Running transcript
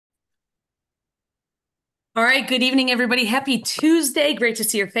All right, good evening, everybody. Happy Tuesday. Great to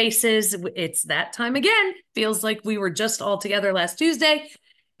see your faces. It's that time again. Feels like we were just all together last Tuesday.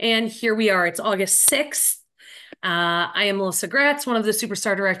 And here we are. It's August 6th. I am Melissa Gratz, one of the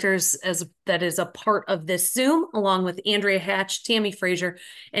superstar directors that is a part of this Zoom, along with Andrea Hatch, Tammy Frazier,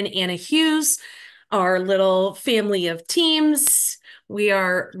 and Anna Hughes, our little family of teams. We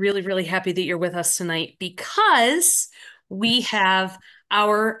are really, really happy that you're with us tonight because we Yes. have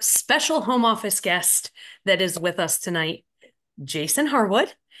our special home office guest that is with us tonight, Jason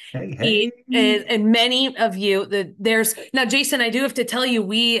Harwood. Hey, He hey. is, and many of you, there's now, Jason, I do have to tell you,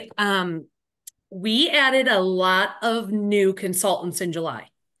 we added a lot of new consultants in July.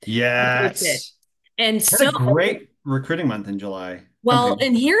 We did. Yes. And Had a so, great recruiting month in July. well, Okay.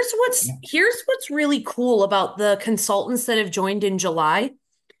 and here's Yeah. what's really cool about the consultants that have joined in July.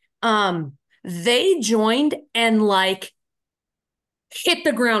 They joined and like hit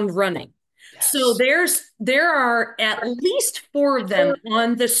the ground running. So Yes. there are at least four of them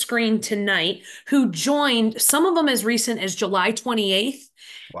on the screen tonight who joined, some of them as recent as July 28th,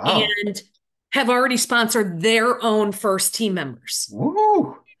 Wow. and have already sponsored their own first team members. Woo.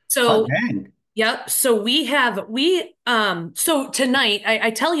 Hot So dang. yep. So so tonight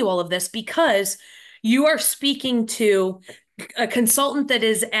I tell you all of this because you are speaking to a consultant that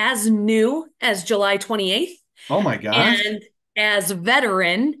is as new as July 28th Oh my gosh. and as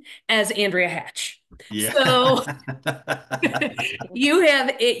veteran as Andrea Hatch. Yeah. So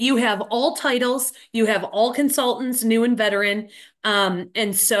you have all titles, you have all consultants, new and veteran.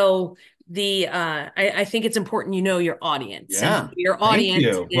 And so I think it's important you know your audience. And Yeah. your Thank audience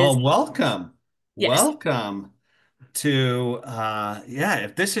you. is Well, welcome. yes. Welcome to yeah,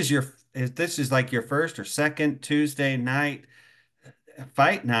 if this is like your first or second Tuesday night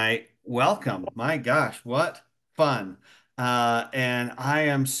fight night, welcome. My gosh, what fun. And I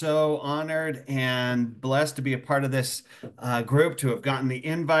am so honored and blessed to be a part of this group, to have gotten the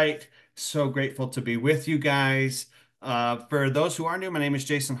invite. So grateful to be with you guys. For those who are new, my name is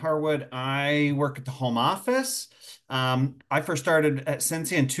Jason Harwood. I work at the home office. I first started at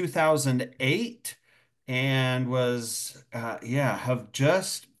Scentsy in 2008 and yeah, have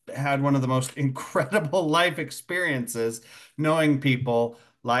just had one of the most incredible life experiences knowing people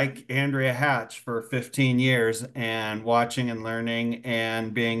like Andrea Hatch for 15 years and watching and learning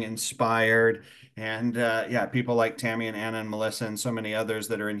and being inspired. And yeah, people like Tammy and Anna and Melissa and so many others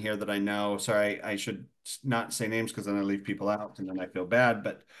that are in here that I know. Sorry, I should not say names because then I leave people out and then I feel bad.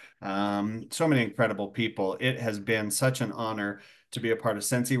 But so many incredible people. It has been such an honor to be a part of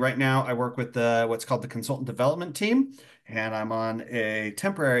Scentsy. Right now, I work with what's called the consultant development team, and I'm on a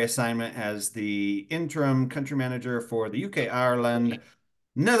temporary assignment as the interim country manager for the UK, Ireland,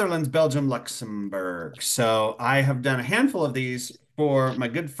 Netherlands, Belgium, Luxembourg. So I have done a handful of these for my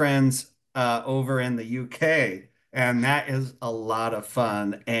good friends over in the UK, and that is a lot of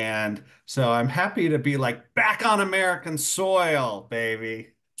fun. And so I'm happy to be like back on American soil,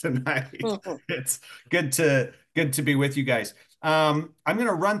 baby, tonight. Mhm. It's good to be with you guys. I'm going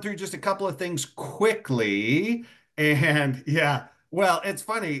to run through just a couple of things quickly, and yeah. Well, it's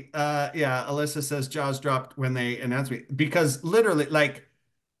funny. Yeah, Alyssa says jaws dropped when they announced me because literally, like,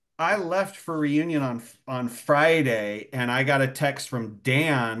 I left for reunion on Friday, and I got a text from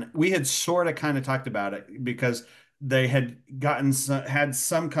Dan. We had sort of kind of talked about it because they had had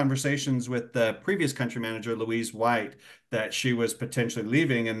some conversations with the previous country manager, Louise White, that she was potentially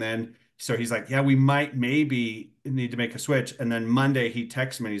leaving, and then so he's like, "Yeah, we might maybe need to make a switch." And then Monday he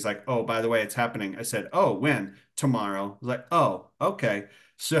texts me, and he's like, "Oh, by the way, it's happening." I said, "Oh, when?" "Tomorrow." I was like, "Oh, okay."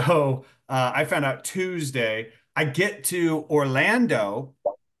 So I found out Tuesday. I get to Orlando.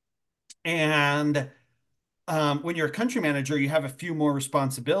 And when you're a country manager, you have a few more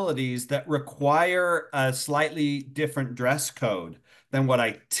responsibilities that require a slightly different dress code than what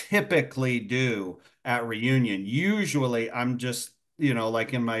I typically do at reunion. Usually, I'm just,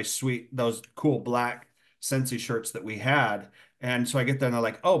 like in my sweet, those cool black Scentsy shirts that we had. And so I get there and they're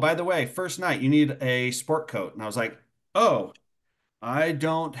like, oh, by the way, first night, you need a sport coat. And I was like, oh, I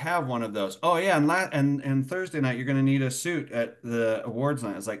don't have one of those. Oh yeah, and Thursday night you're going to need a suit at the awards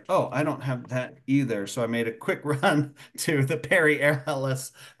night. I was like, oh, I don't have that either. So I made a quick run to the Perry Air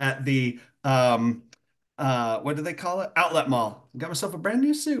Ellis at the what do they call it? Outlet Mall. Got myself a brand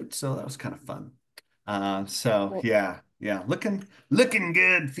new suit, so that was kind of fun. So yeah, yeah, looking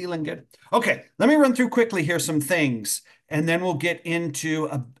good, feeling good. Okay, let me run through quickly here some things, and then we'll get into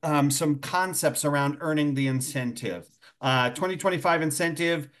some concepts around earning the incentive. 2025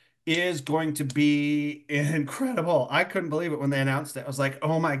 incentive is going to be incredible. I couldn't believe it when they announced it. I was like,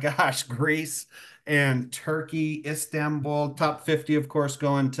 oh my gosh, Greece and Turkey, Istanbul, top 50, of course,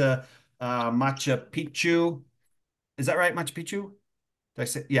 going to Machu Picchu. Is that right? Machu Picchu? Did I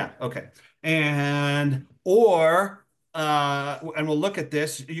say? Yeah. Okay. And and we'll look at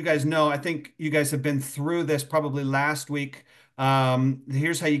this. You guys know, I think you guys have been through this probably last week.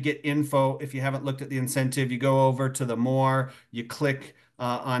 Here's how you get info. If you haven't looked at the incentive, you go over to the more, you click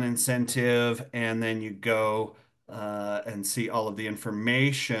on incentive, and then you go and see all of the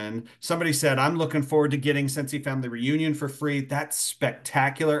information. Somebody said, I'm looking forward to getting Scentsy Family Reunion for free. That's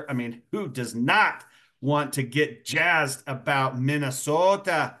spectacular. I mean, who does not want to get jazzed about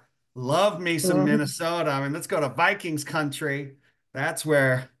Minnesota? Love me some Mhm. Minnesota. I mean, let's go to Vikings country. That's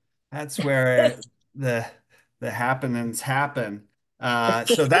where that's where the the happenings happen.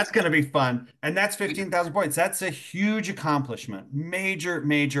 So that's going to be fun. And that's 15,000 points. That's a huge accomplishment, major,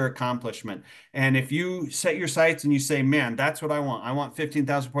 major accomplishment. And if you set your sights and you say, man, that's what I want. I want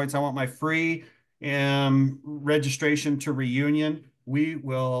 15,000 points. I want my free registration to reunion. We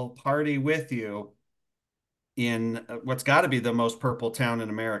will party with you in what's got to be the most purple town in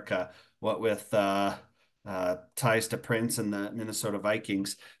America, what with ties to Prince and the Minnesota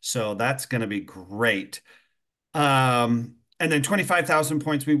Vikings. So that's going to be great. And then 25,000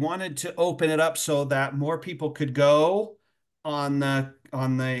 points. We wanted to open it up so that more people could go on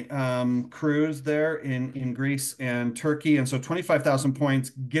the cruise there in Greece and Turkey. And so 25,000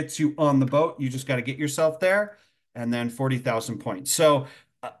 points gets you on the boat. You just got to get yourself there, and then 40,000 points. So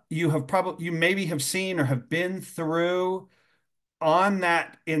you maybe have seen or have been through on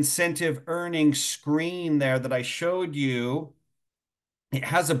that incentive earning screen there that I showed you. It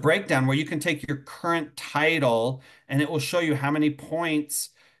has a breakdown where you can take your current title and it will show you how many points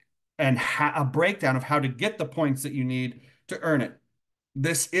and a breakdown of how to get the points that you need to earn it.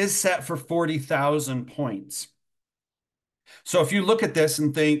 This is set for 40,000 points. So if you look at this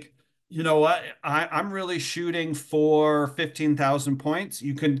and think, you know what, I'm really shooting for 15,000 points,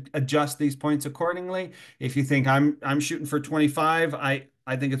 you can adjust these points accordingly. If you think I'm shooting for 25, I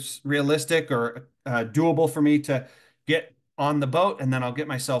think it's realistic or doable for me to get on the boat and then I'll get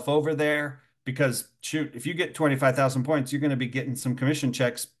myself over there because shoot, if you get 25,000 points, you're going to be getting some commission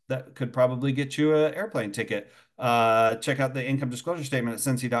checks that could probably get you an airplane ticket. Check out the income disclosure statement at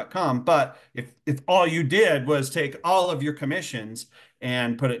Scentsy.com. But if all you did was take all of your commissions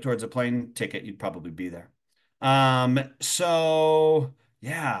and put it towards a plane ticket, you'd probably be there. So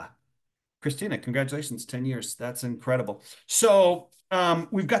yeah, Christina, congratulations, 10 years. That's incredible. So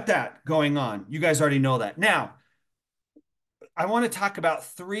we've got that going on. You guys already know that. Now, I want to talk about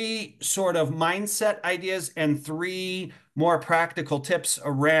three sort of mindset ideas and three more practical tips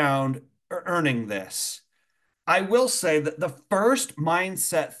around earning this. I will say that the first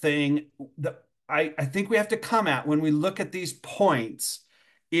mindset thing that I think we have to come at when we look at these points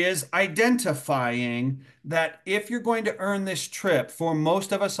is identifying that if you're going to earn this trip, for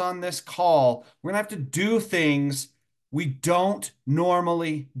most of us on this call, we're going to have to do things we don't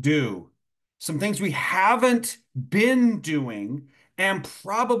normally do. Some things we haven't been doing, and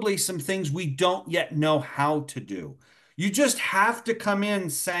probably some things we don't yet know how to do. You just have to come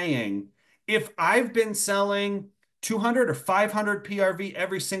in saying, if I've been selling 200 or 500 PRV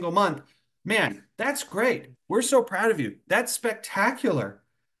every single month, man, that's great. We're so proud of you. That's spectacular.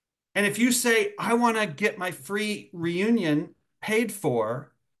 And if you say, I want to get my free reunion paid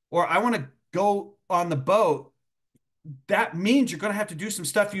for, or I want to go on the boat, that means you're going to have to do some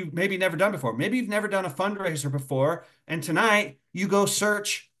stuff you've maybe never done before. Maybe you've never done a fundraiser before. And tonight you go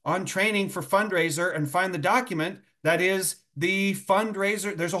search on training for fundraiser and find the document that is the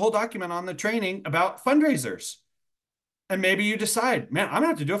fundraiser. There's a whole document on the training about fundraisers. And maybe you decide, man, I'm gonna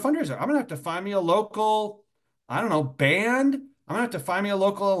have to do a fundraiser. I'm gonna have to find me a local, I don't know, band. I'm gonna have to find me a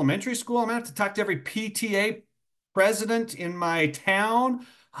local elementary school. I'm gonna have to talk to every PTA president in my town.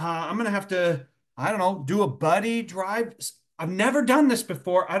 I'm gonna have to, I don't know, do a buddy drive. I've never done this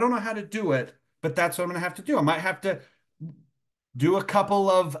before. I don't know how to do it, but that's what I'm gonna have to do. I might have to do a couple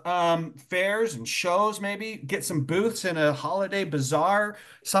of fairs and shows, maybe get some booths in a holiday bazaar,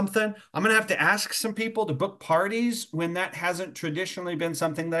 something. I'm going to have to ask some people to book parties when that hasn't traditionally been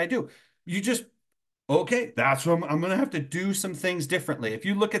something that I do. You just, okay, that's what I'm going to have to do some things differently. If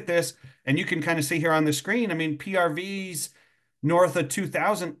you look at this and you can kind of see here on the screen, I mean, PRVs north of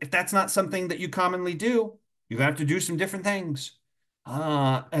 2000, if that's not something that you commonly do, you have to do some different things.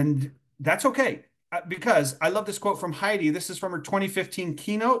 And that's okay because I love this quote from Heidi. This is from her 2015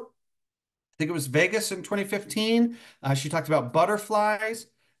 keynote. I think it was Vegas in 2015. She talked about butterflies.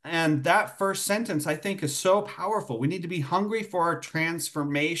 And that first sentence, I think, is so powerful. We need to be hungry for our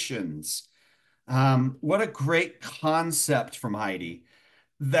transformations. What a great concept from Heidi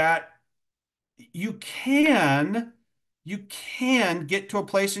that you can you can get to a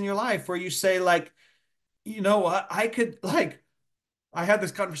place in your life where you say, like, you know what, I could like I had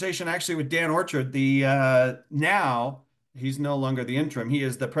this conversation actually with Dan Orchard, the now he's no longer the interim. He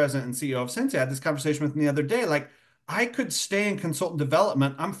is the president and CEO of Scentsy. I had this conversation with him the other day. Like, I could stay in consultant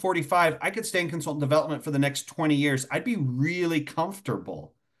development. I'm 45. I could stay in consultant development for the next 20 years. I'd be really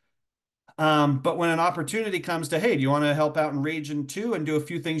comfortable. But when an opportunity comes to, hey, do you want to help out in Region 2 and do a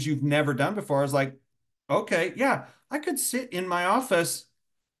few things you've never done before? I was like, okay, yeah, I could sit in my office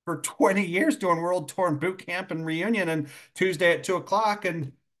for 20 years doing World Tour and boot camp and reunion and Tuesday at 2 o'clock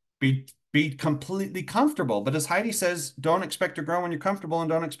and be completely comfortable. But as Heidi says, don't expect to grow when you're comfortable and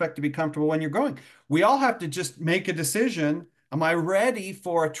don't expect to be comfortable when you're growing. We all have to just make a decision. Am I ready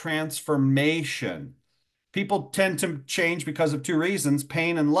for a transformation? People tend to change because of two reasons,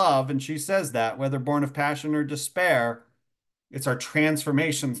 pain and love. And she says that, whether born of passion or despair, it's our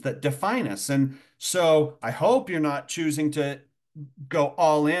transformations that define us. And so I hope you're not choosing to go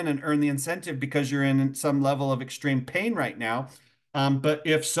all in and earn the incentive because you're in some level of extreme pain right now. But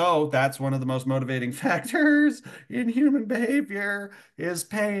if so, that's one of the most motivating factors in human behavior is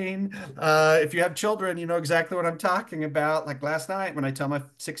pain. If you have children, you know exactly what I'm talking about. Like last night when I tell my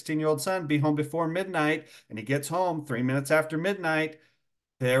 16-year-old son, be home before midnight, and he gets home 3 minutes after midnight,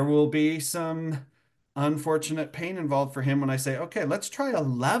 there will be some unfortunate pain involved for him when I say, okay, let's try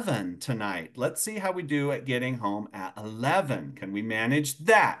 11 tonight. Let's see how we do at getting home at 11. Can we manage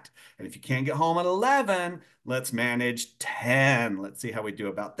that? And if you can't get home at 11, let's manage 10. Let's see how we do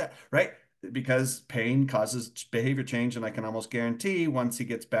about that, right? Because pain causes behavior change, and I can almost guarantee once he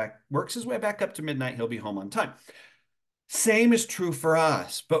gets back, works his way back up to midnight, he'll be home on time. Same is true for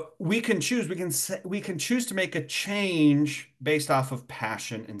us, but we can choose. We can choose to make a change based off of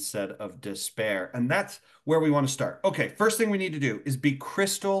passion instead of despair. And that's where we want to start. Okay, first thing we need to do is be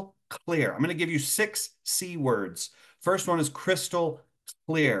crystal clear. I'm going to give you 6 C words. First one is crystal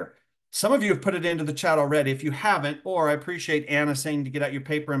clear. Some of you have put it into the chat already. If you haven't, or I appreciate Anna saying to get out your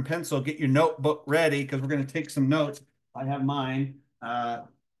paper and pencil, get your notebook ready because we're going to take some notes. I have mine. My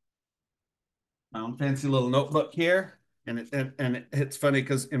own fancy little notebook here. It's funny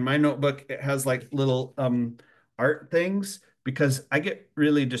because in my notebook it has like little art things because I get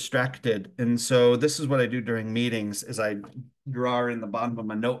really distracted. And so this is what I do during meetings is I draw in the bottom of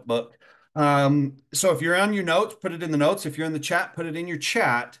my notebook. So if you're on your notes, put it in the notes. If you're in the chat, put it in your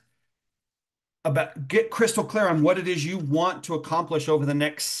chat about get crystal clear on what it is you want to accomplish over the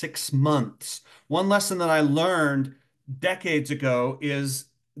next 6 months. One lesson that I learned decades ago is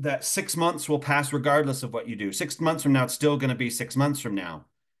that 6 months will pass regardless of what you do. 6 months from now, it's still going to be 6 months from now.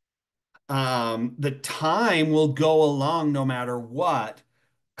 The time will go along no matter what.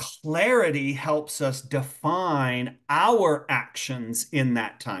 Clarity helps us define our actions in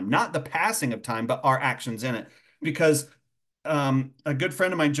that time, not the passing of time, but our actions in it. Because a good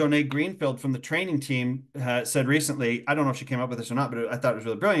friend of mine, Jonee Greenfield from the training team, said recently, I don't know if she came up with this or not, but I thought it was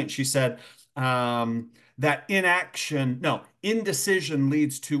really brilliant. She said that indecision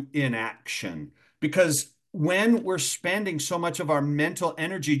leads to inaction because when we're spending so much of our mental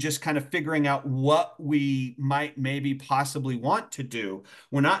energy just kind of figuring out what we might maybe possibly want to do,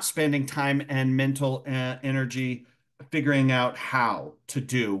 we're not spending time and mental energy figuring out how to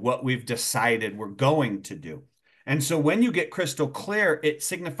do what we've decided we're going to do. And so when you get crystal clear, it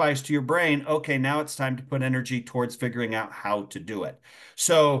signifies to your brain, okay, now it's time to put energy towards figuring out how to do it.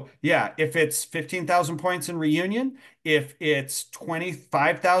 So yeah, if it's 15,000 points in reunion, if it's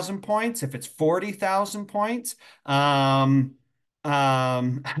 25,000 points, if it's 40,000 points, um,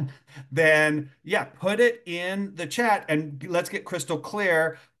 then yeah, put it in the chat and let's get crystal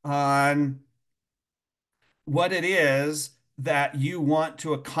clear on what it is that you want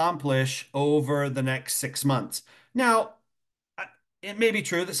to accomplish over the next 6 months. Now, it may be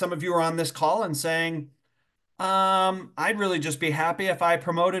true that some of you are on this call and saying, I'd really just be happy if I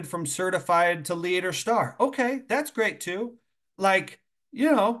promoted from certified to lead or star. Okay, that's great too. Like,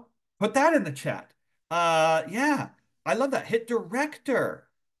 put that in the chat. Yeah, I love that. Hit director.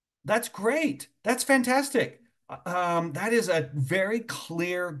 That's great. That's fantastic. That is a very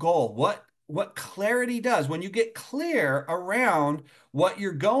clear goal. What clarity does, when you get clear around what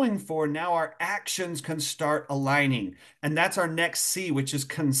you're going for, now our actions can start aligning. And that's our next C, which is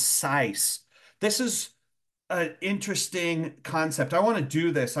concise. This is an interesting concept. I want to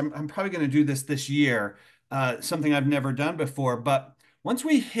do this. I'm probably going to do this year, something I've never done before. But once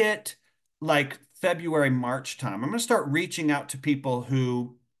we hit like February, March time, I'm going to start reaching out to people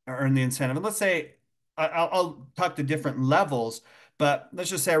who earn the incentive. And let's say I'll talk to different levels, but let's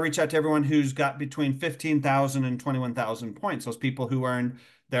just say I reach out to everyone who's got between 15,000 and 21,000 points. Those people who earn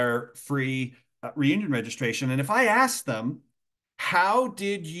their free reunion registration. And if I ask them, how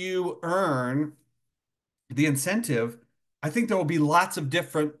did you earn the incentive? I think there will be lots of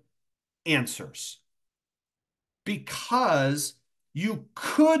different answers because you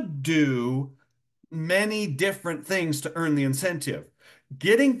could do many different things to earn the incentive.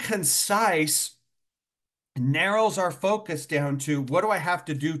 Getting concise narrows our focus down to what do I have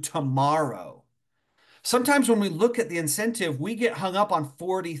to do tomorrow? Sometimes when we look at the incentive, we get hung up on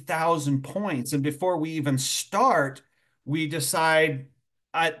 40,000 points. And before we even start, we decide,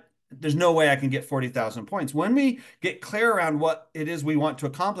 there's no way I can get 40,000 points. When we get clear around what it is we want to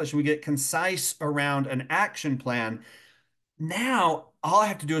accomplish, we get concise around an action plan. Now, all I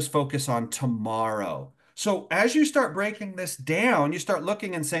have to do is focus on tomorrow. So as you start breaking this down, you start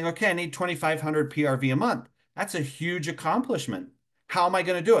looking and saying, okay, I need 2,500 PRV a month. That's a huge accomplishment. How am I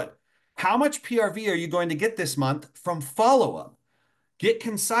going to do it? How much PRV are you going to get this month from follow-up? Get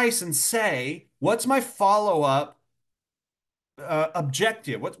concise and say, what's my follow-up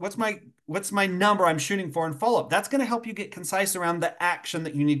objective? What's my number I'm shooting for in follow-up? That's going to help you get concise around the action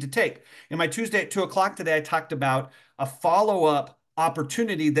that you need to take. In my Tuesday at 2 o'clock today, I talked about a follow-up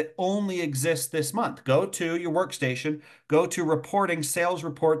opportunity that only exists this month. Go to your workstation, go to reporting, sales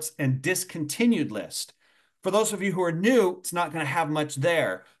reports, and discontinued list. For those of you who are new, it's not going to have much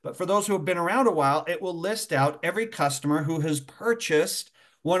there. But for those who have been around a while, it will list out every customer who has purchased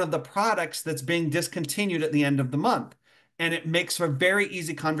one of the products that's being discontinued at the end of the month. And it makes for very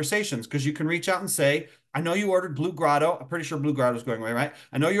easy conversations because you can reach out and say, I know you ordered Blue Grotto. I'm pretty sure Blue Grotto is going away, right?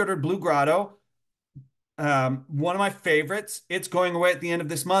 I know you ordered Blue Grotto. One of my favorites. It's going away at the end of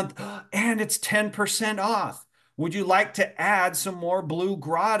this month and it's 10% off. Would you like to add some more Blue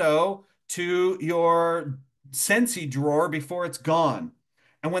Grotto to your Scentsy drawer before it's gone?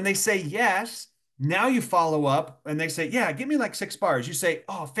 And when they say yes, now you follow up and they say, yeah, give me like 6 bars. You say,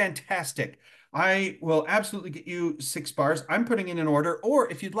 oh, fantastic. I will absolutely get you 6 bars. I'm putting in an order.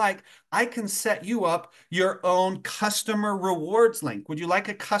 Or if you'd like, I can set you up your own customer rewards link. Would you like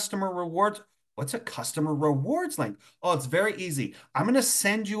a customer rewards? What's a customer rewards link? Oh, it's very easy. I'm going to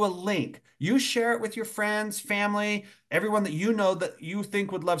send you a link. You share it with your friends, family, everyone that you know that you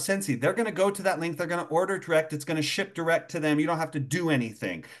think would love Scentsy. They're going to go to that link. They're going to order direct. It's going to ship direct to them. You don't have to do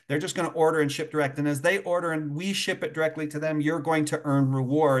anything. They're just going to order and ship direct. And as they order and we ship it directly to them, you're going to earn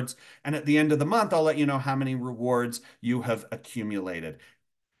rewards. And at the end of the month, I'll let you know how many rewards you have accumulated.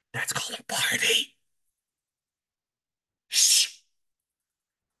 That's called a party. Shh.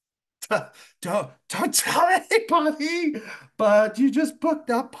 Don't tell anybody, but you just booked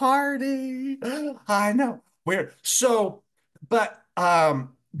a party. I know. Weird. So, but that's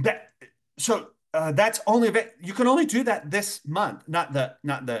only you can only do that this month, not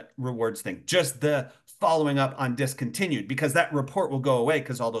the rewards thing, just the following up on discontinued because that report will go away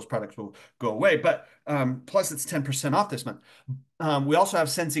because all those products will go away. But plus it's 10% off this month. We also have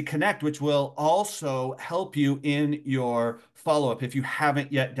Scentsy Connect, which will also help you in your follow-up if you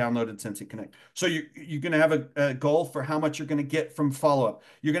haven't yet downloaded Scentsy Connect. So you're going to have a goal for how much you're going to get from follow-up.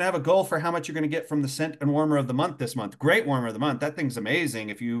 You're going to have a goal for how much you're going to get from the Scent and Warmer of the Month this month. Great Warmer of the Month. That thing's amazing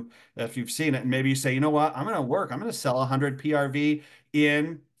if you've seen it. And maybe you say, you know what, I'm going to work. I'm going to sell 100 PRV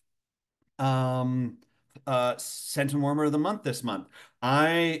in Scent and Warmer of the Month this month.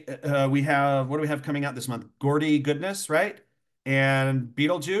 We have, what do we have coming out this month? Gordy Goodness, right? And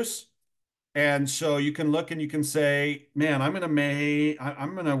Beetlejuice. And so you can look and you can say, man, I'm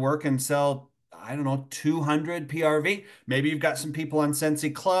gonna work and sell, I don't know, 200 PRV. Maybe you've got some people on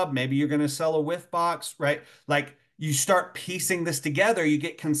Scentsy Club. Maybe you're gonna sell a whiff box, right? Like you start piecing this together, you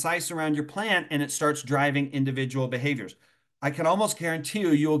get concise around your plan, and it starts driving individual behaviors. I can almost guarantee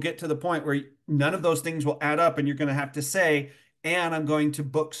you will get to the point where none of those things will add up, and you're gonna have to say, and I'm going to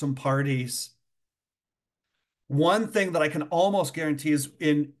book some parties. One thing that I can almost guarantee is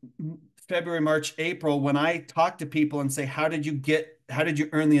in February, March, April, when I talk to people and say, how did you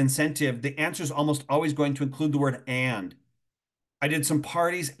earn the incentive? The answer is almost always going to include the word and. I did some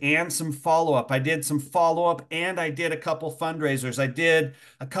parties and some follow-up. I did some follow-up and I did a couple fundraisers. I did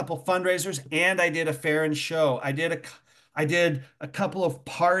a couple fundraisers and I did a fair and show. I did a couple of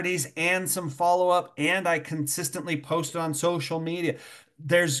parties and some follow-up and I consistently posted on social media.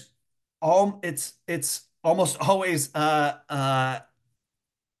 It's almost always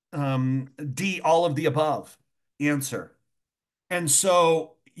D, all of the above answer. And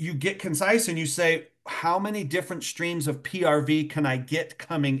so you get concise and you say, how many different streams of PRV can I get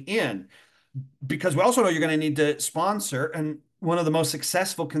coming in? Because we also know you're going to need to sponsor. And one of the most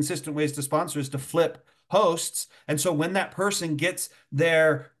successful, consistent ways to sponsor is to flip hosts. And so when that person gets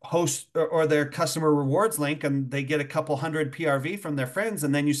their host or their customer rewards link and they get a couple hundred PRV from their friends,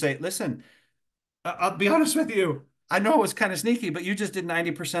 and then you say, listen, I'll be honest with you. I know it was kind of sneaky, but you just did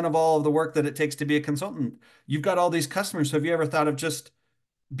 90% of all of the work that it takes to be a consultant. You've got all these customers. Have you ever thought of just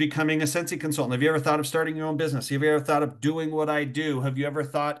becoming a Scentsy consultant? Have you ever thought of starting your own business? Have you ever thought of doing what I do? Have you ever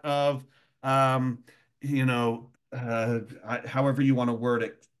thought of, um, however you want to word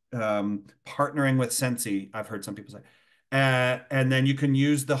it, partnering with Scentsy? I've heard some people say, and then you can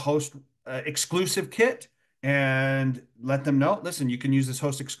use the host exclusive kit and let them know, listen, you can use this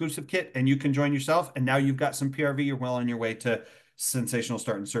host exclusive kit and you can join yourself. And now you've got some PRV. You're well on your way to sensational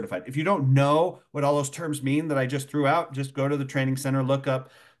start and certified. If you don't know what all those terms mean that I just threw out, just go to the training center, look up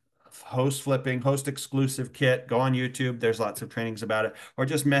host flipping, host exclusive kit, go on YouTube. There's lots of trainings about it, or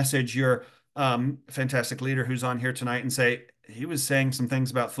just message your fantastic leader who's on here tonight and say, he was saying some things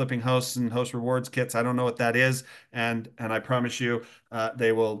about flipping hosts and host rewards kits. I don't know what that is. And I promise you,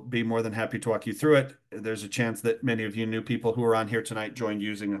 they will be more than happy to walk you through it. There's a chance that many of you new people who are on here tonight joined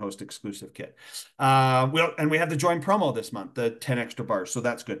using a host exclusive kit. And we have the join promo this month, the 10 extra bars. So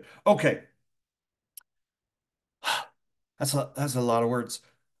that's good. Okay. That's a lot of words,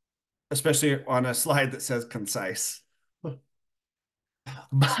 especially on a slide that says concise.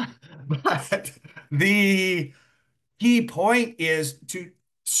 But the key point is to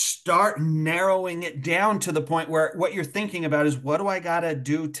start narrowing it down to the point where what you're thinking about is, what do I got to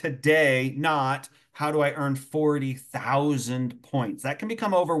do today? Not how do I earn 40,000 points? That can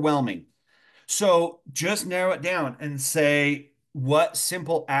become overwhelming. So just narrow it down and say, what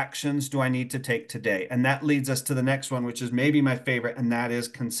simple actions do I need to take today? And that leads us to the next one, which is maybe my favorite, and that is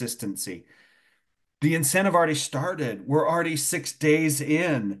consistency. The incentive already started. We're already 6 days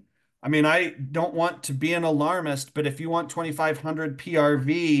in. I mean, I don't want to be an alarmist, but if you want 2,500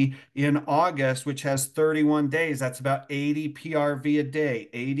 PRV in August, which has 31 days, that's about 80 PRV a day.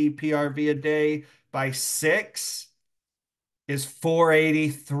 80 PRV a day by six is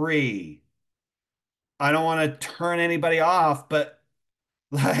 483. I don't want to turn anybody off, but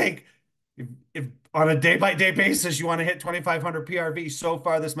like if on a day by day basis you want to hit 2,500 PRV so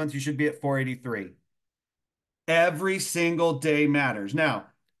far this month, you should be at 483. Every single day matters. Now,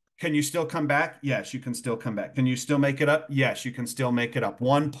 can you still come back? Yes, you can still come back. Can you still make it up? Yes, you can still make it up.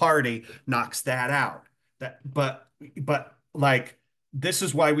 One party knocks that out. But like this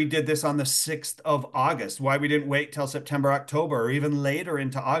is why we did this on the 6th of August, why we didn't wait till September, October, or even later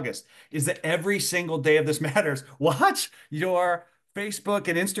into August, is that every single day of this matters. Watch your Facebook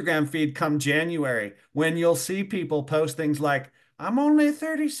and Instagram feed come January when you'll see people post things like, I'm only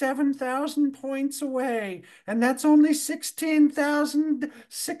 37,000 points away, and that's only 16,000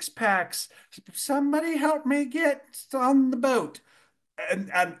 six packs. Somebody help me get on the boat.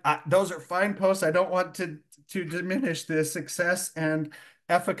 And those are fine posts. I don't want to diminish the success and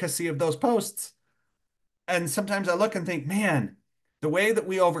efficacy of those posts. And sometimes I look and think, man, the way that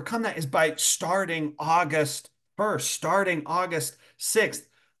we overcome that is by starting August 1st, starting August 6th.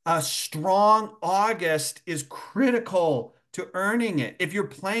 A strong August is critical to earning it. If you're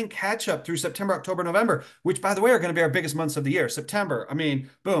playing catch up through September, October, November, which by the way are going to be our biggest months of the year. September, I mean,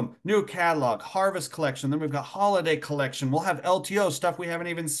 boom, new catalog, harvest collection. Then we've got holiday collection. We'll have LTO stuff we haven't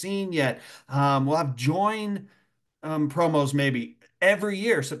even seen yet. We'll have join promos maybe every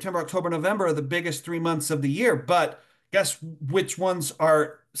year. September, October, November are the biggest 3 months of the year. But guess which ones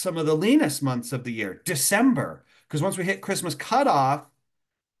are some of the leanest months of the year? December. Because once we hit Christmas cutoff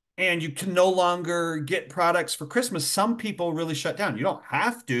and you can no longer get products for Christmas, some people really shut down. You don't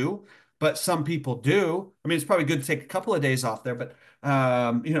have to, but some people do. I mean, it's probably good to take a couple of days off there, but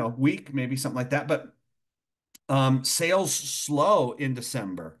week, maybe something like that. But sales slow in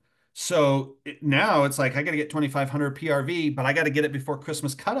December. So now it's like I got to get 2,500 PRV, but I got to get it before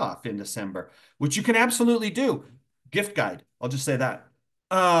Christmas cutoff in December, which you can absolutely do. Gift guide. I'll just say that.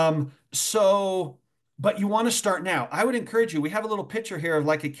 So, but you want to start now. I would encourage you. We have a little picture here of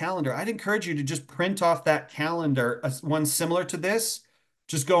like a calendar. I'd encourage you to just print off that calendar, one similar to this.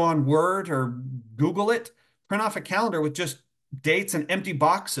 Just go on Word or Google it, print off a calendar with just dates and empty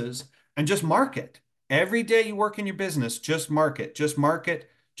boxes and just mark it. Every day you work in your business, just mark it, just mark it,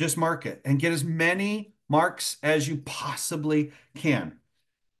 just mark it, and get as many marks as you possibly can.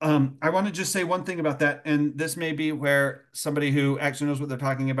 I want to just say one thing about that, and this may be where somebody who actually knows what they're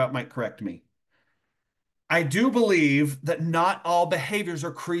talking about might correct me. I do believe that not all behaviors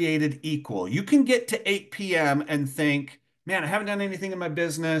are created equal. You can get to 8 p.m. and think, man, I haven't done anything in my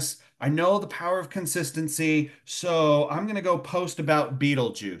business. I know the power of consistency, so I'm going to go post about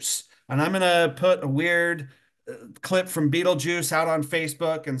Beetlejuice. And I'm going to put a weird clip from Beetlejuice out on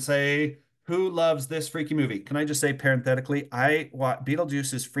Facebook and say, who loves this freaky movie? Can I just say parenthetically,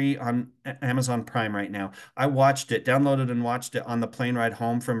 Beetlejuice is free on Amazon Prime right now. I watched it, downloaded and watched it on the plane ride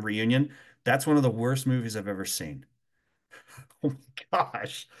home from Reunion. That's one of the worst movies I've ever seen. Oh my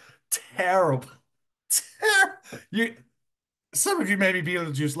gosh. Terrible. You, some of you maybe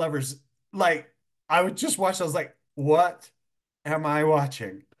Beetlejuice lovers, like, I would just watch, I was like, what am I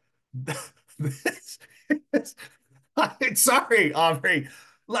watching? This is, I'm sorry, Aubrey.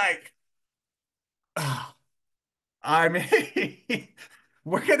 Like, ah, I mean,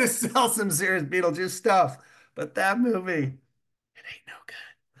 we're gonna sell some serious Beetlejuice stuff, but that movie, it ain't no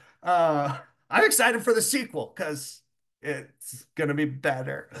good. I'm excited for the sequel because it's gonna be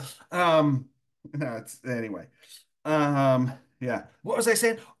better. Um, no, it's anyway. Yeah. What was I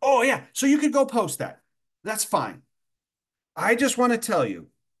saying? Oh, yeah. So you could go post that. That's fine. I just want to tell you,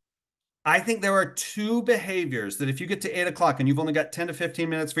 I think there are two behaviors that if you get to 8 o'clock and you've only got 10 to 15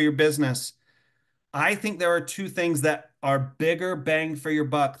 minutes for your business, I think there are two things that are bigger bang for your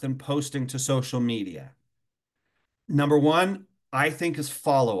buck than posting to social media. Number one, I think is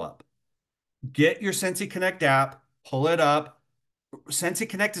follow up. Get your Scentsy Connect app, pull it up, Scentsy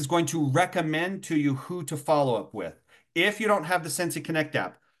Connect is going to recommend to you who to follow up with. If you don't have the Scentsy Connect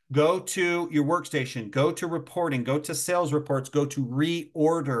app, go to your workstation, go to reporting, go to sales reports, go to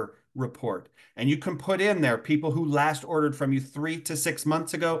reorder report. And you can put in there people who last ordered from you 3 to 6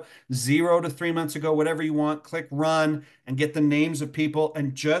 months ago, 0 to 3 months ago, whatever you want. Click run and get the names of people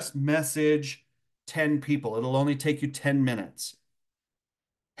and just message 10 people. It'll only take you 10 minutes.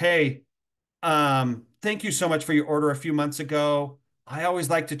 Hey, thank you so much for your order a few months ago. I always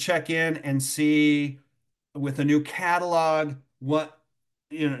like to check in and see with a new catalog what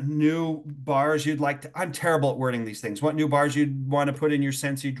new bars you'd like to. I'm terrible at wording these things. What new bars you'd want to put in your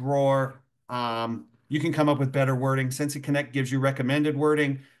Scentsy drawer. You can come up with better wording. Scentsy Connect gives you recommended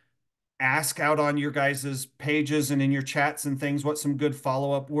wording. Ask out on your guys' pages and in your chats and things what some good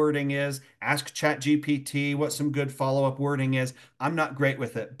follow-up wording is. Ask ChatGPT what some good follow-up wording is. I'm not great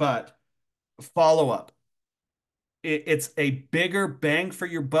with it, but follow up. It's a bigger bang for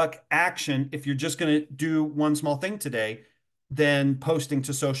your buck action if you're just going to do one small thing today than posting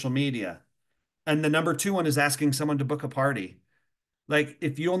to social media. And the number two one is asking someone to book a party. Like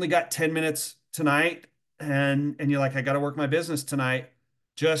if you only got 10 minutes tonight and you're like, I got to work my business tonight,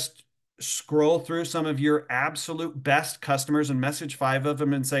 just scroll through some of your absolute best customers and message five of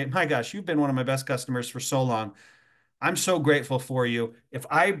them and say, my gosh, you've been one of my best customers for so long. I'm so grateful for you. If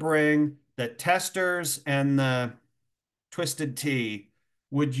I bring the testers and the twisted tea,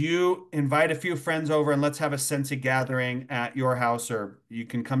 would you invite a few friends over and let's have a Scentsy gathering at your house, or you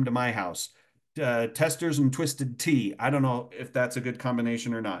can come to my house? Testers and twisted tea. I don't know if that's a good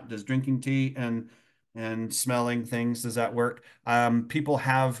combination or not. Does drinking tea and smelling things, does that work? People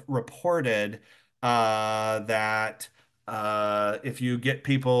have reported that if you get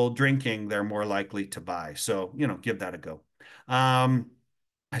people drinking, they're more likely to buy. So, give that a go.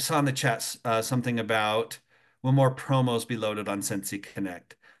 I saw in the chat something about will more promos be loaded on Scentsy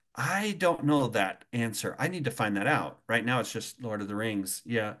Connect? I don't know that answer. I need to find that out. Right now, it's just Lord of the Rings.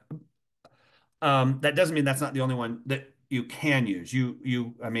 Yeah. That doesn't mean that's not the only one that you can use.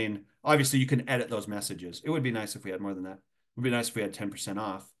 I mean, obviously you can edit those messages. It would be nice if we had more than that. It would be nice if we had 10%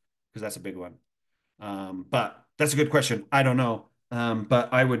 off because that's a big one. But that's a good question. I don't know.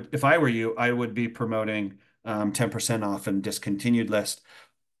 But I would, if I were you, I would be promoting 10% off and discontinued list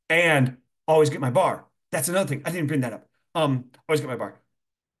and always get my bar. That's another thing. I didn't bring that up. Always get my bar.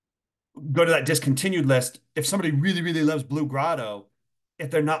 Go to that discontinued list. If somebody really, really loves Blue Grotto, if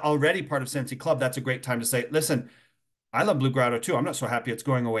they're not already part of Scentsy Club, that's a great time to say, listen, I love Blue Grotto too. I'm not so happy it's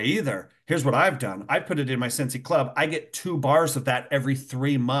going away either. Here's what I've done. I put it in my Scentsy Club. I get 2 bars of that every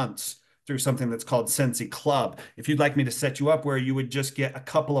 3 months through something that's called Scentsy Club. If you'd like me to set you up where you would just get a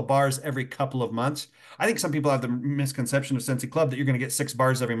couple of bars every couple of months, I think some people have the misconception of Scentsy Club that you're going to get 6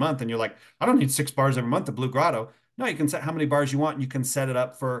 bars every month. And you're like, I don't need 6 bars every month of Blue Grotto. No, you can set how many bars you want and you can set it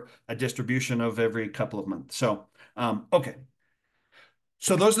up for a distribution of every couple of months. So, okay.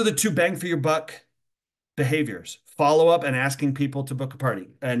 So those are the two bang for your buck behaviors: follow up and asking people to book a party.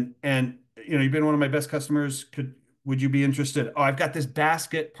 And you've been one of my best customers. Would you be interested? Oh, I've got this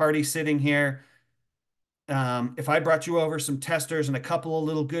basket party sitting here. If I brought you over some testers and a couple of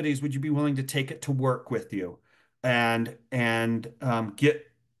little goodies, would you be willing to take it to work with you and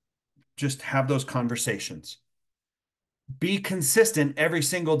get just have those conversations? Be consistent every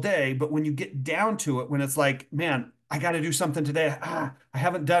single day, but when you get down to it, when it's like, man, I got to do something today. I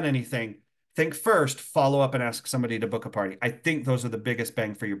haven't done anything. Think first, follow up and ask somebody to book a party. I think those are the biggest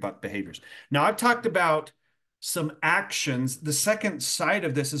bang for your buck behaviors. Now, I've talked about some actions. The second side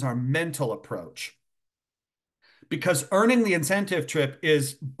of this is our mental approach, because earning the incentive trip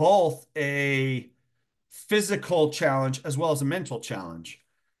is both a physical challenge as well as a mental challenge.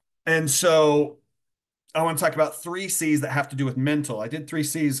 And so I want to talk about three C's that have to do with mental. I did three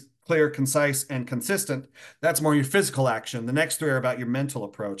C's: clear, concise, and consistent. That's more your physical action. The next three are about your mental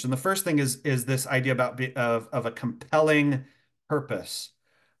approach. And the first thing is this idea of a compelling purpose.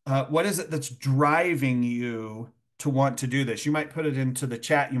 What is it that's driving you to want to do this? You might put it into the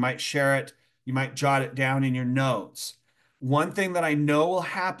chat, you might share it, you might jot it down in your notes. One thing that I know will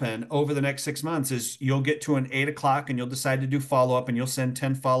happen over the next 6 months is you'll get to an 8 o'clock and you'll decide to do follow up and you'll send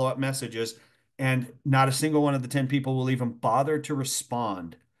 10 follow up messages, and not a single one of the 10 people will even bother to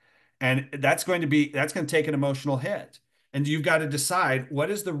respond. And that's going to take an emotional hit. And you've got to decide,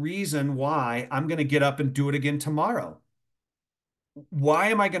 what is the reason why I'm going to get up and do it again tomorrow? Why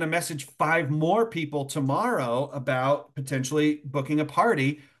am I going to message five more people tomorrow about potentially booking a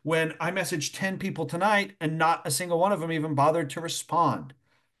party when I messaged 10 people tonight and not a single one of them even bothered to respond?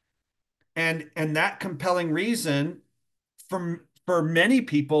 And that compelling reason, for many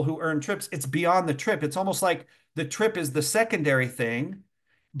people who earn trips, it's beyond the trip. It's almost like the trip is the secondary thing,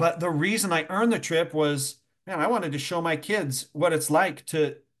 but the reason I earned the trip was, man, I wanted to show my kids what it's like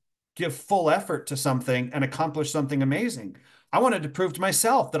to give full effort to something and accomplish something amazing. I wanted to prove to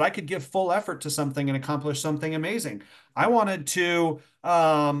myself that I could give full effort to something and accomplish something amazing. I wanted to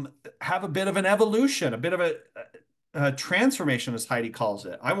have a bit of an evolution, a bit of a transformation, as Heidi calls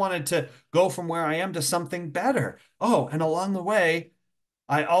it. I wanted to go from where I am to something better. Oh, and along the way,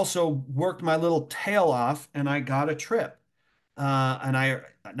 I also worked my little tail off and I got a trip. And I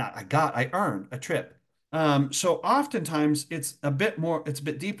not I got I earned a trip. So oftentimes it's a bit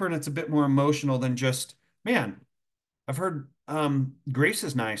deeper and it's a bit more emotional than just, man, I've heard Greece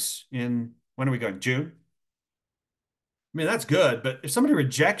is nice in, when are we going? June? I mean, that's good, but if somebody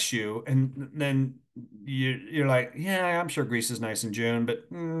rejects you and then you're like, yeah, I'm sure Greece is nice in June, but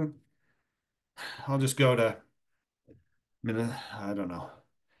I'll just go to, I mean, I don't know.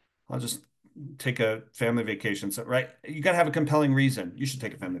 I'll just take a family vacation. So, right, you got to have a compelling reason. You should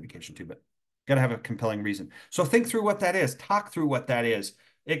take a family vacation too, but got to have a compelling reason. So think through what that is. Talk through what that is.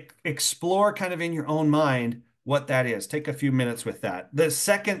 Explore kind of in your own mind what that is. Take a few minutes with that. The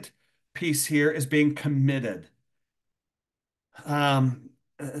second piece here is being committed.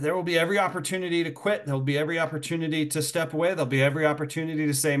 There will be every opportunity to quit. There'll be every opportunity to step away. There'll be every opportunity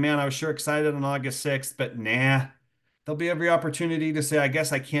to say, man, I was sure excited on August 6th, but nah. There'll be every opportunity to say, I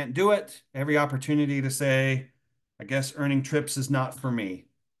guess I can't do it. Every opportunity to say, I guess earning trips is not for me.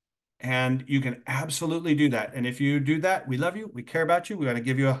 And you can absolutely do that. And if you do that, we love you. We care about you. We want to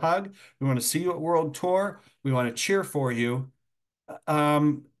give you a hug. We want to see you at World Tour. We want to cheer for you.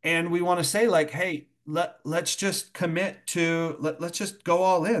 And we want to say, like, hey, let's just commit to let's just go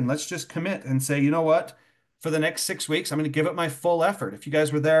all in. Let's just commit and say, you know what? For the next 6 weeks, I'm going to give it my full effort. If you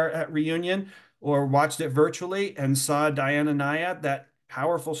guys were there at reunion or watched it virtually and saw Diana Nyad, that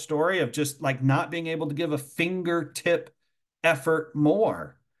powerful story of just like not being able to give a fingertip effort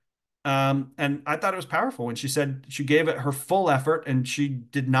more. And I thought it was powerful when she said she gave it her full effort and she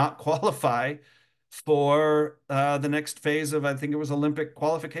did not qualify for the next phase of, I think it was Olympic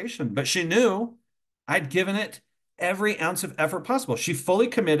qualification. But she knew I'd given it every ounce of effort possible. She fully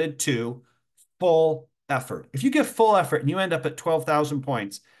committed to full effort. If you give full effort and you end up at 12,000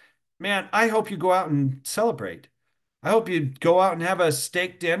 points, man, I hope you go out and celebrate. I hope you go out and have a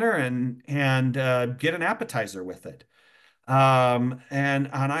steak dinner and get an appetizer with it. And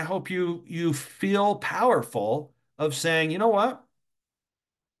I hope you feel powerful of saying, you know what?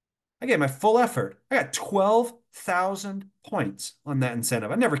 I gave my full effort. I got 12,000 points on that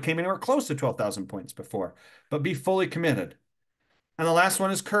incentive. I never came anywhere close to 12,000 points before, but be fully committed. And the last one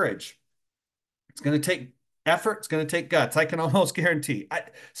is courage. It's going to take effort. It's going to take guts. I can almost guarantee.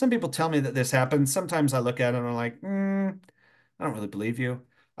 Some people tell me that this happens. Sometimes I look at it and I'm like, I don't really believe you.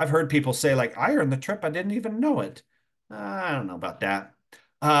 I've heard people say, like, I earned the trip. I didn't even know it. I don't know about that.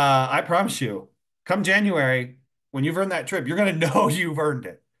 I promise you, come January, when you've earned that trip, you're going to know you've earned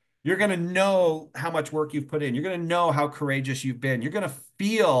it. You're going to know how much work you've put in. You're going to know how courageous you've been. You're going to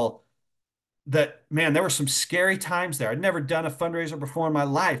feel that, man, there were some scary times there. I'd never done a fundraiser before in my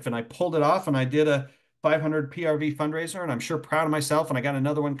life, and I pulled it off, and I did a 500 PRV fundraiser, and I'm sure proud of myself. And I got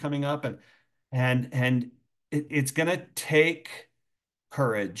another one coming up, and it's going to take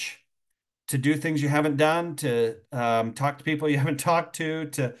courage to do things you haven't done, to talk to people you haven't talked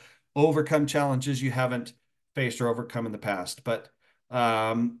to overcome challenges you haven't faced or overcome in the past. But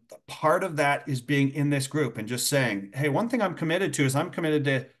part of that is being in this group and just saying, hey, one thing I'm committed to is I'm committed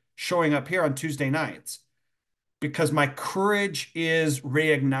to showing up here on Tuesday nights because my courage is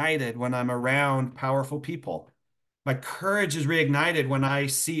reignited when I'm around powerful people. My courage is reignited when I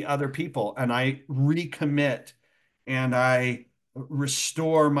see other people and I recommit and I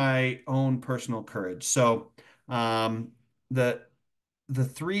restore my own personal courage. So um, the the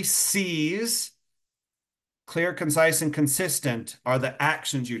three C's, clear, concise, and consistent, are the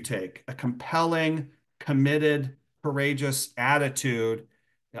actions you take. A compelling, committed, courageous attitude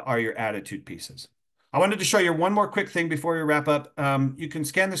are your attitude pieces. I wanted to show you one more quick thing before we wrap up. You can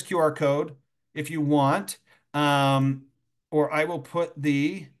scan this QR code if you want, um, or I will put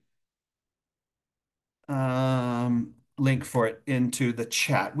the link for it into the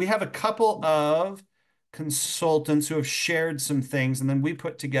chat. We have a couple of consultants who have shared some things, and then we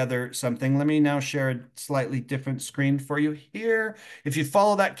put together something. Let me now share a slightly different screen for you here. If you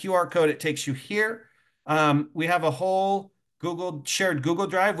follow that QR code, it takes you here. We have a whole shared Google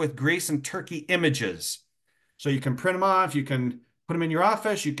Drive with Greece and Turkey images. So you can print them off, you can put them in your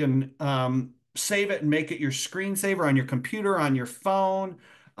office, you can save it and make it your screensaver on your computer, on your phone.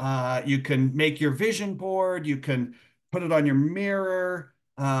 You can make your vision board, you can put it on your mirror.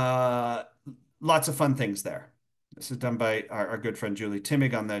 Lots of fun things there. This is done by our good friend Julie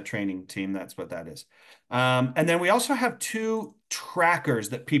Timmig on the training team. That's what that is. And then we also have two trackers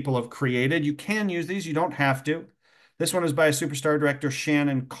that people have created. You can use these, you don't have to. This one is by a superstar director,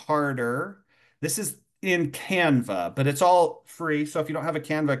 Shannon Carter. This is in Canva, but it's all free. So if you don't have a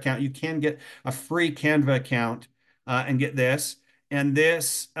Canva account, you can get a free Canva account and get this. And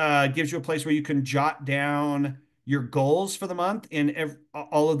this gives you a place where you can jot down your goals for the month in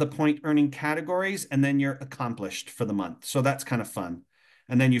all of the point earning categories, and then you're accomplished for the month. So that's kind of fun.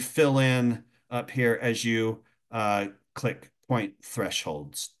 And then you fill in up here as you click point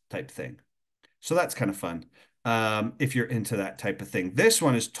thresholds type thing. So that's kind of fun if you're into that type of thing. This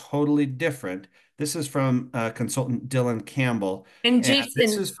one is totally different. This is from consultant Dylan Campbell. And And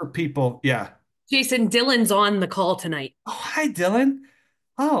this is for people, yeah. Jason, Dylan's on the call tonight. Oh, hi, Dylan.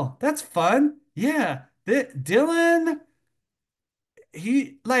 Oh, that's fun. Yeah. Dylan,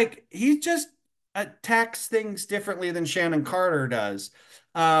 he just attacks things differently than Shannon Carter does.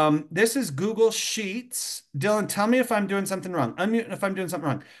 This is Google Sheets. Dylan, tell me if I'm doing something wrong. Unmute if I'm doing something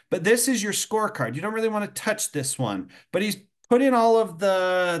wrong. But this is your scorecard. You don't really want to touch this one, but he's put in all of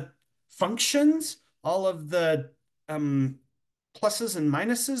the functions, all of the pluses and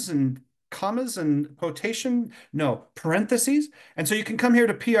minuses and commas and quotation, no, parentheses. And so you can come here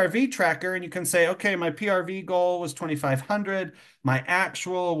to PRV tracker and you can say, okay, my PRV goal was 2,500. My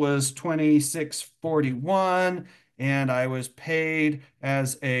actual was 2,641. And I was paid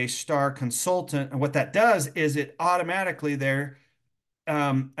as a star consultant. And what that does is it automatically there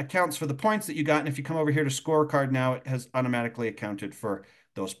accounts for the points that you got. And if you come over here to scorecard now, it has automatically accounted for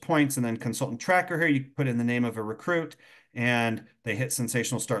those points. And then consultant tracker here, you put in the name of a recruit and they hit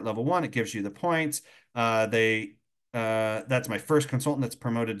sensational start level 1. It gives you the points. That's my first consultant that's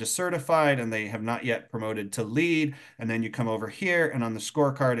promoted to certified, and they have not yet promoted to lead. And then you come over here, and on the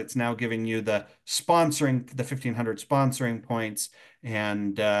scorecard, it's now giving you the 1,500 sponsoring points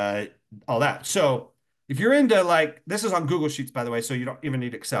and all that. So if you're into this is on Google Sheets, by the way, so you don't even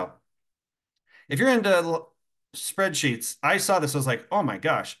need Excel. If you're into spreadsheets, I saw this, I was like, oh my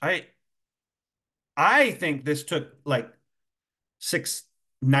gosh, I think this took 6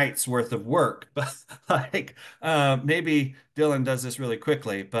 nights worth of work, but maybe Dylan does this really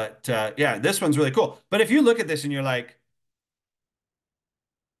quickly. But yeah, this one's really cool. But if you look at this and you're like,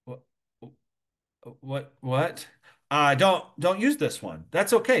 what? Don't use this one.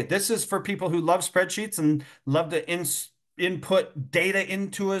 That's okay. This is for people who love spreadsheets and love to input data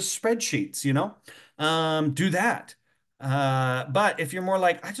into a spreadsheets, do that. But if you're more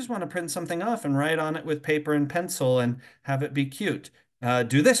like, I just want to print something off and write on it with paper and pencil and have it be cute,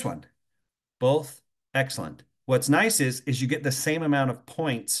 do this one. Both excellent. What's nice is you get the same amount of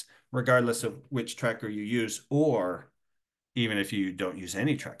points regardless of which tracker you use, or even if you don't use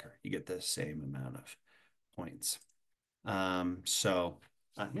any tracker, you get the same amount of points.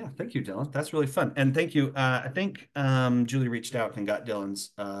 Yeah, thank you, Dylan. That's really fun. And thank you. I think Julie reached out and got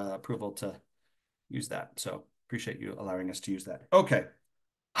Dylan's approval to use that. So appreciate you allowing us to use that. Okay.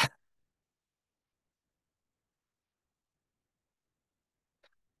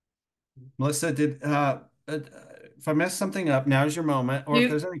 Melissa, if I messed something up, now's your moment. Or if You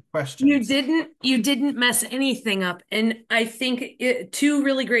there's any you questions. didn't mess anything up. And I think two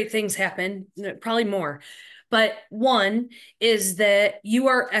really great things happened, probably more. But one is that you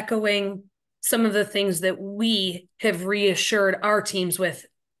are echoing some of the things that we have reassured our teams with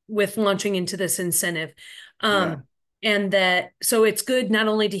launching into this incentive. Yeah. And that so it's good not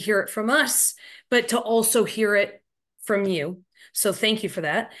only to hear it from us, but to also hear it from you. So thank you for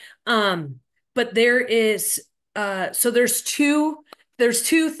that. But there is so there's two there's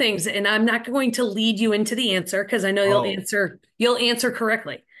two things, and I'm not going to lead you into the answer because I know Oh, you'll answer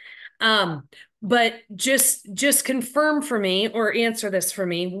correctly. Um, but just confirm for me or answer this for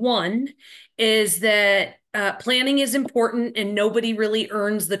me. One is that planning is important and nobody really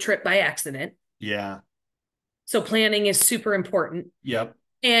earns the trip by accident. yeah. So planning is super important. Yep.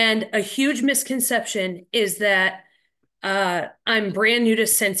 And a huge misconception is that I'm brand new to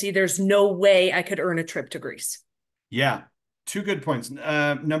Scentsy. There's no way I could earn a trip to Greece. Yeah. Two good points.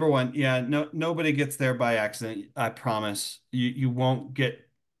 Number one, yeah, nobody gets there by accident. I promise. You won't get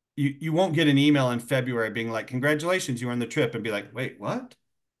an email in February being like, "Congratulations, you earned the trip," and be like, "Wait, what?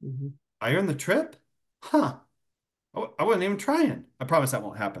 Mhm. I earned the trip? Huh. I wasn't even trying." I promise that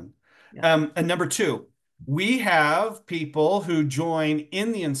won't happen. Yeah. And number two, we have people who join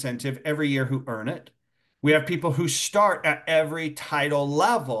in the incentive every year who earn it. We have people who start at every title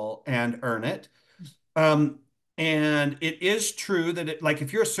level and earn it. Um, and it is true that like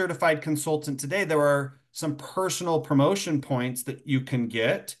if you're a certified consultant today, there are some personal promotion points that you can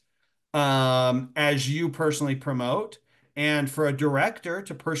get as you personally promote. And for a director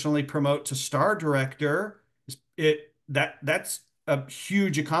to personally promote to star director, that's a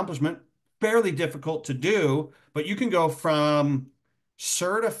huge accomplishment, fairly difficult to do, but you can go from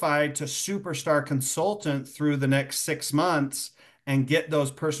certified to superstar consultant through the next 6 months and get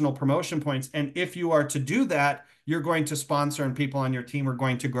those personal promotion points. And if you are to do that, you're going to sponsor and people on your team are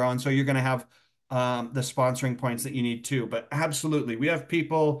going to grow. And so you're going to have the sponsoring points that you need too. But absolutely, we have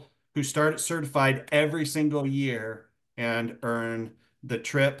people who start certified every single year and earn the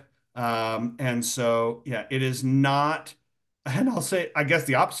trip. And so, yeah, it is not, and I'll say, I guess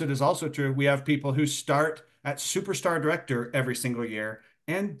the opposite is also true. We have people who start at superstar director every single year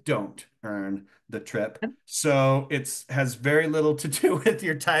and don't earn the trip. So it's has very little to do with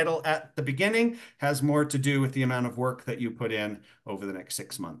your title at the beginning, has more to do with the amount of work that you put in over the next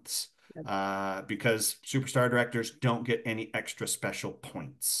 6 months. Because superstar directors don't get any extra special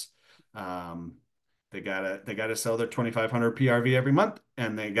points. Um, they gotta sell their 2,500 PRV every month,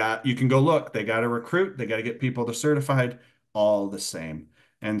 and you can go look. They gotta recruit. They gotta get people to certified, all the same.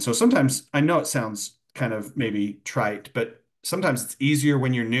 And so sometimes I know it sounds kind of maybe trite, but sometimes it's easier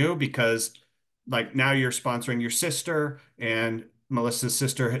when you're new because like now you're sponsoring your sister and Melissa's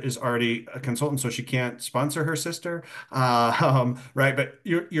sister is already a consultant, so she can't sponsor her sister. Right. But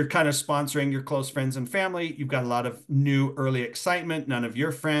you're kind of sponsoring your close friends and family. You've got a lot of new early excitement. None of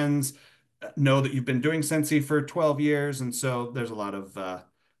your friends know that you've been doing Scentsy for 12 years. And so there's a lot of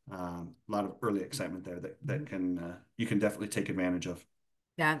early excitement there that can you can definitely take advantage of.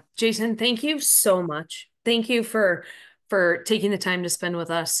 Yeah. Jason, thank you so much. Thank you for taking the time to spend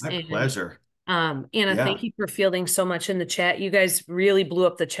with us. My And pleasure. Anna, Yeah. thank you for fielding so much in the chat. You guys really blew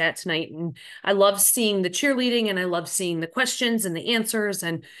up the chat tonight. And I love seeing the cheerleading and I love seeing the questions and the answers.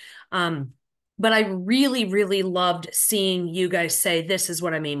 And but I really, really loved seeing you guys say, this is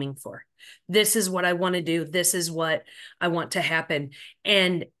what I'm aiming for. This is what I want to do. This is what I want to happen.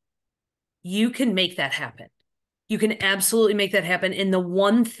 And you can make that happen. You can absolutely make that happen. And the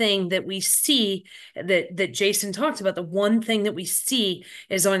one thing that we see that Jason talked about, the one thing that we see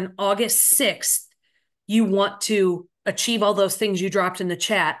is on August 6th, you want to achieve all those things you dropped in the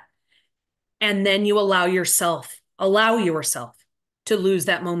chat. And then you allow yourself to lose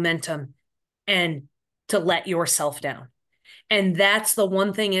that momentum and to let yourself down. And that's the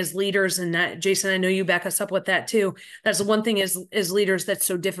one thing as leaders, and that Jason, I know you back us up with that too. That's the one thing as leaders that's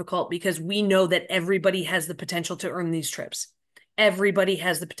so difficult because we know that everybody has the potential to earn these trips. Everybody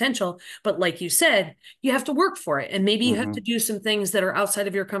has the potential, but like you said, you have to work for it. And maybe you have to Hmm. do some things that are outside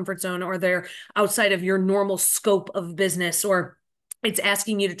of your comfort zone or they're outside of your normal scope of business, or it's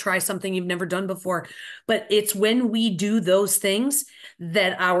asking you to try something you've never done before. But it's when we do those things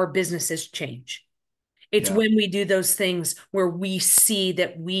that our businesses change. It's Yeah. when we do those things where we see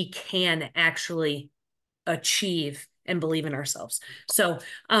that we can actually achieve and believe in ourselves. So,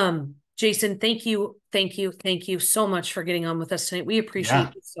 Jason, thank you so much for getting on with us tonight. We appreciate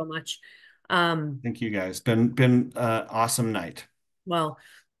Yeah. you so much. Thank you guys. Been awesome night. Well,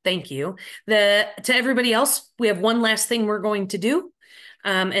 thank you. To everybody else, we have one last thing we're going to do,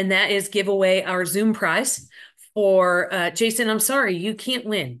 and that is give away our Zoom prize for Jason. I'm sorry, you can't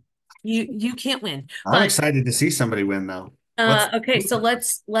win. You can't win, I'm but excited to see somebody win though. What's okay, so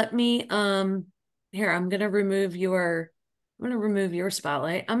let me here, I'm gonna remove your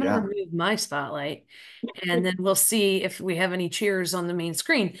spotlight. I'm gonna yeah. remove my spotlight, and then we'll see if we have any cheers on the main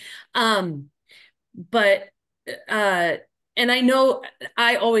screen. Um, but uh and I know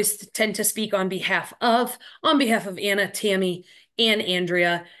I always tend to speak on behalf of Anna, Tammy, and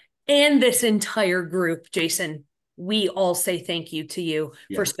Andrea, and this entire group, Jason. we all say thank you to you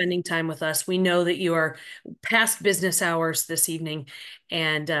for Yeah. spending time with us. We know that you are past business hours this evening,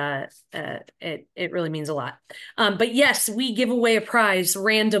 and it really means a lot. But yes, we give away a prize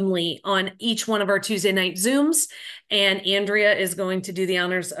randomly on each one of our Tuesday night Zooms, and Andrea is going to do the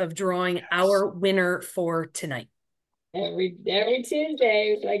honors of drawing Yes. our winner for tonight. Every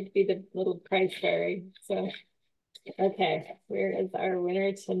Tuesday, we'd like to be the little prize fairy. So, okay, where is our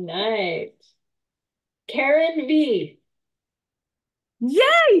winner tonight? Karen V.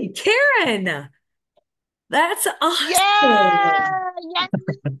 Yay, Karen! That's awesome. Yeah,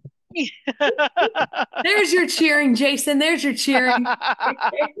 yay! There's your cheering, Jason. There's your cheering.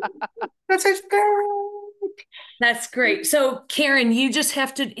 That's it. That's great. So, Karen, you just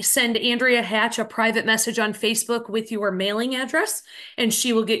have to send Andrea Hatch a private message on Facebook with your mailing address, and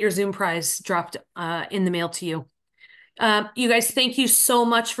she will get your Zoom prize dropped in the mail to you. You guys, thank you so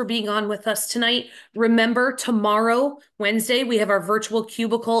much for being on with us tonight. Remember, tomorrow, Wednesday, we have our virtual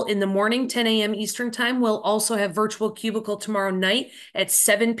cubicle in the morning, 10 a.m. Eastern time. We'll also have virtual cubicle tomorrow night at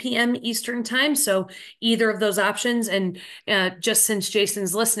 7 p.m. Eastern time. So either of those options. And just since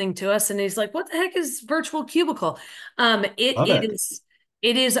Jason's listening to us and he's like, what the heck is virtual cubicle? Love it.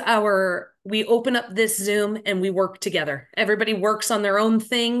 It is we open up this Zoom and we work together. Everybody works on their own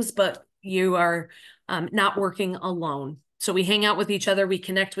things, but you are not working alone. So we hang out with each other, we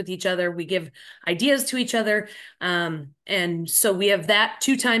connect with each other, we give ideas to each other. And so we have that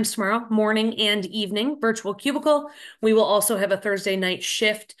 2 times tomorrow, morning and evening, virtual cubicle. We will also have a Thursday night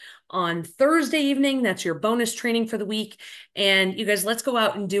shift on Thursday evening. That's your bonus training for the week. And you guys, let's go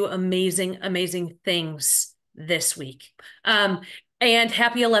out and do amazing, amazing things this week. And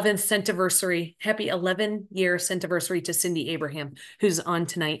happy 11th centiversary, happy 11-year centiversary to Cindy Abraham, who's on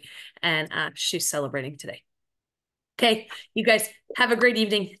tonight, and she's celebrating today. Okay, you guys have a great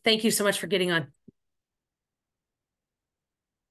evening. Thank you so much for getting on.